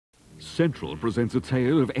Central presents a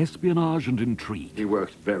tale of espionage and intrigue. He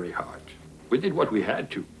worked very hard. We did what we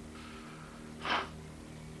had to.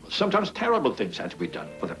 Sometimes terrible things had to be done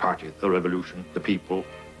for the party, the revolution, the people.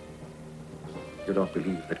 You don't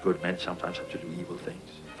believe that good men sometimes have to do evil things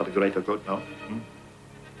for the greater good, no? Hmm?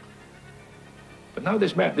 But now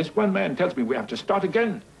this one man tells me we have to start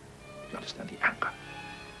again. You understand the anger?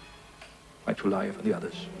 My true life and the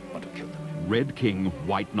others want to kill them. Red King,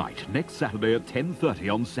 White Knight, next Saturday at 10:30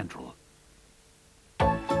 on Central.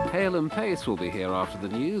 Hale and Pace will be here after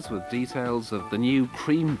the news with details of the new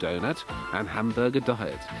cream donut and hamburger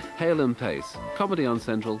diet. Hale and Pace, comedy on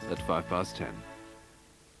Central at 10:05.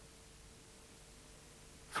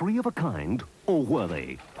 Three of a kind, or were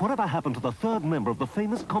they? Whatever happened to the third member of the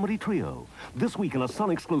famous comedy trio? This week in a Sun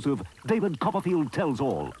exclusive, David Copperfield tells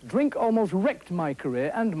all. Drink almost wrecked my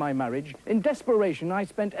career and my marriage. In desperation, I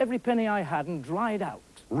spent every penny I had and dried out.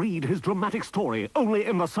 Read his dramatic story, only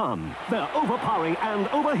in the Sun. They're overpowering and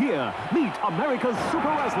over here. Meet America's super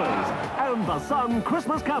wrestlers. And the Sun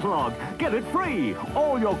Christmas catalog. Get it free.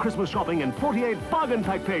 All your Christmas shopping in 48 bargain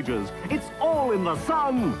pack pages. It's all in the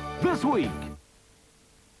Sun this week.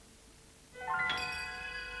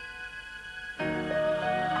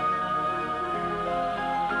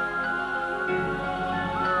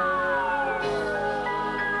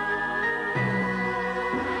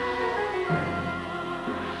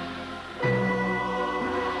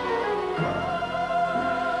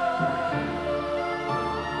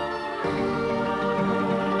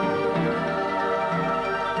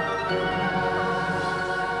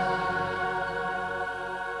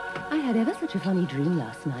 Ever such a funny dream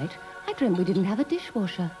last night. I dreamt we didn't have a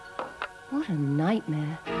dishwasher. What a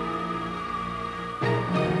nightmare.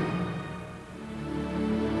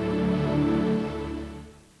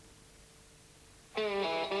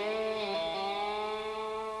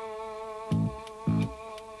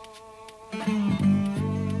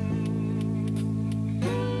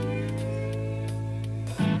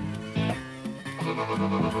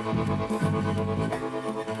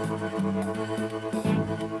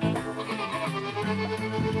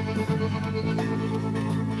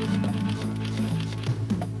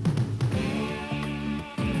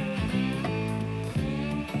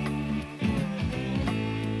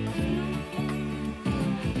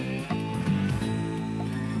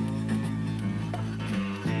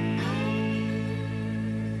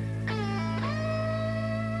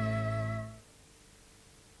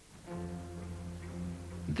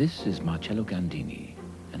 This is Marcello Gandini,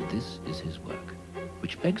 and this is his work,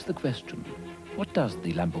 which begs the question, what does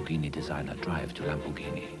the Lamborghini designer drive to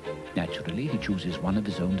Lamborghini? Naturally, he chooses one of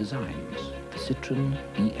his own designs, the Citroën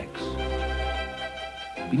BX.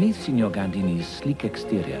 Beneath Signor Gandini's sleek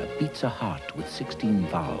exterior beats a heart with 16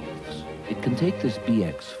 valves. It can take this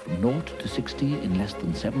BX from 0 to 60 in less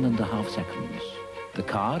than 7.5 seconds. The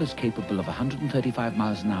car is capable of 135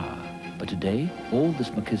 miles an hour, but today, all this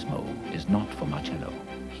machismo is not for Marcello.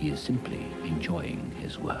 He is simply enjoying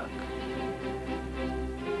his work.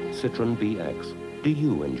 Citroën BX. Do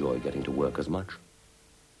you enjoy getting to work as much?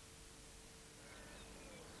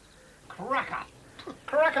 Cracker!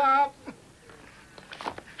 Cracker!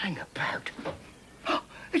 Hang about. Oh,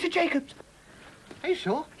 it's a Jacobs. Are you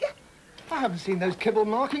sure? Yeah. I haven't seen those kibbled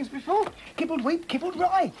markings before. Kibbled wheat, kibbled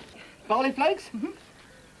rye. Barley flakes. Mm-hmm.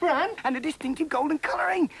 Bran. And a distinctive golden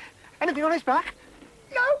colouring. Anything on its back?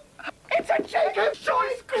 No. It's a Jacob's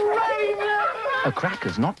Choice Grain! A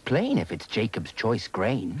cracker's not plain if it's Jacob's Choice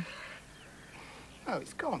Grain. Oh,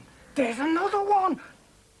 it's gone. There's another one!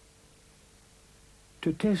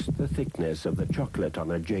 To test the thickness of the chocolate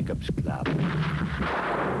on a Jacob's Club,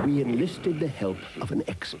 we enlisted the help of an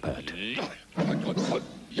expert.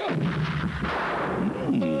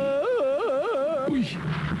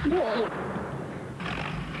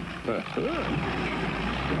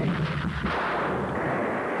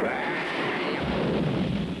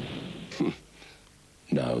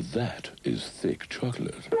 Now that is thick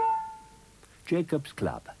chocolate. Jacob's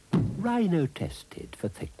Club. Rhino tested for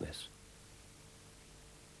thickness.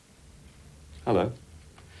 Hello.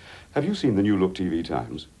 Have you seen the new Look TV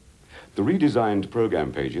Times? The redesigned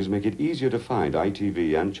program pages make it easier to find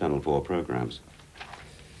ITV and Channel 4 programs.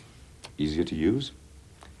 Easier to use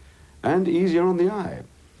and easier on the eye,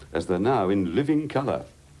 as they're now in living color.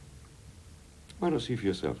 Why not see for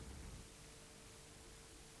yourself?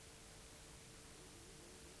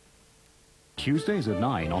 Tuesdays at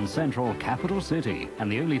 9 on Central Capital City.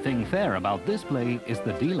 And the only thing fair about this play is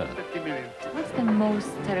the dealer. What's the most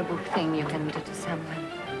terrible thing you can do to someone?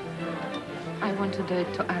 I want to do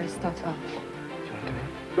it to Aristotle.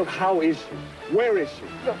 Look, how is she? Where is she?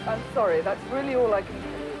 Look, I'm sorry. That's really all I can do.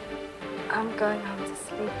 I'm going home to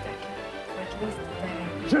sleep, Becky. please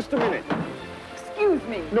today. Just a minute. Excuse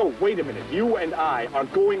me. No, wait a minute. You and I are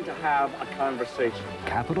going to have a conversation.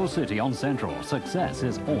 Capital City on Central. Success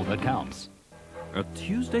is all that counts. A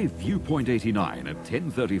Tuesday Viewpoint 89 at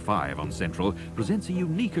 10:35 on Central presents a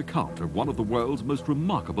unique account of one of the world's most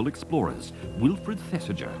remarkable explorers, Wilfred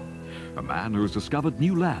Thesiger. A man who has discovered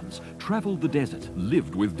new lands, travelled the desert,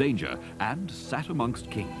 lived with danger, and sat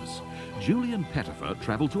amongst kings. Julian Pettifer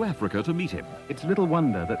travelled to Africa to meet him. It's little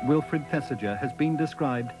wonder that Wilfred Thesiger has been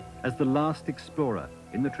described as the last explorer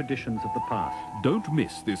in the traditions of the past. Don't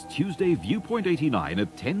miss this Tuesday Viewpoint 89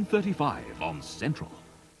 at 10:35 on Central.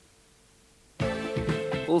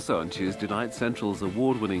 Also on Tuesday night, Central's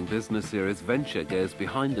award-winning business series Venture goes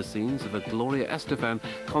behind the scenes of a Gloria Estefan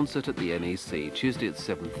concert at the NEC, Tuesday at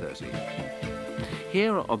 7:30.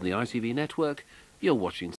 Here on the ITV network, you're watching